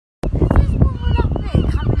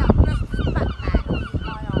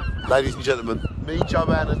Ladies and gentlemen, me,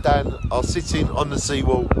 Joanne and Dan are sitting on the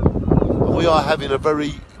seawall and we are having a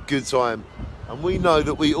very good time. And we know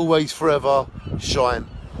that we always forever shine.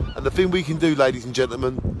 And the thing we can do, ladies and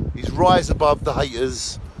gentlemen, is rise above the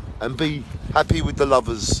haters and be happy with the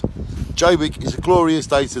lovers. Jaywick is a glorious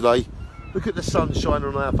day today. Look at the sun shining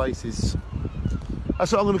on our faces.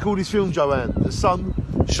 That's what I'm going to call this film, Joanne. The sun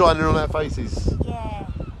shining on our faces. Yeah.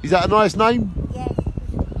 Is that a nice name? Yes.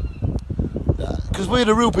 Because we're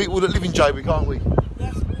the real people that live in Jaywick, aren't we?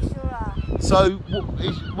 Yes, we sure are. So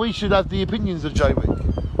we should have the opinions of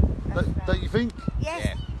Jaywick. Right. Don't you think? Yes.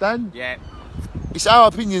 Yeah. Dan? Yeah. It's our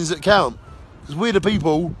opinions that count. Because we're the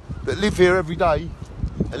people that live here every day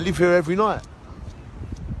and live here every night.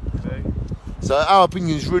 Okay. So our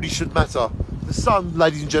opinions really should matter. The sun,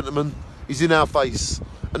 ladies and gentlemen, is in our face.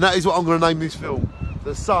 And that is what I'm going to name this film.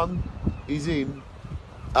 The sun is in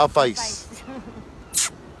our face.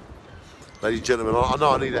 Ladies and gentlemen, I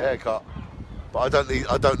know I need a haircut, but I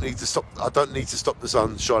don't need to stop the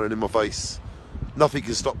sun shining in my face. Nothing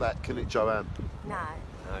can stop that, can it, Joanne? No.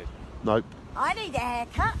 Nope. I need a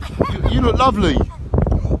haircut. You look lovely.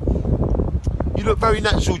 You look very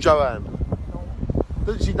natural, Joanne.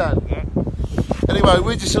 Doesn't she, Dan? Yeah. Anyway,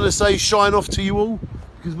 we're just going to say shine off to you all,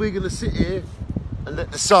 because we're going to sit here and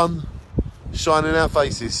let the sun shine in our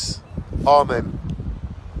faces. Amen.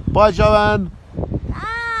 Bye, Joanne. Bye.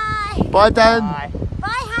 Bye, Dan. Bye.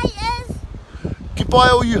 Bye, haters. Goodbye,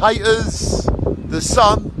 all you haters. The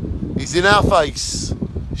sun is in our face.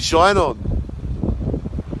 Shine on.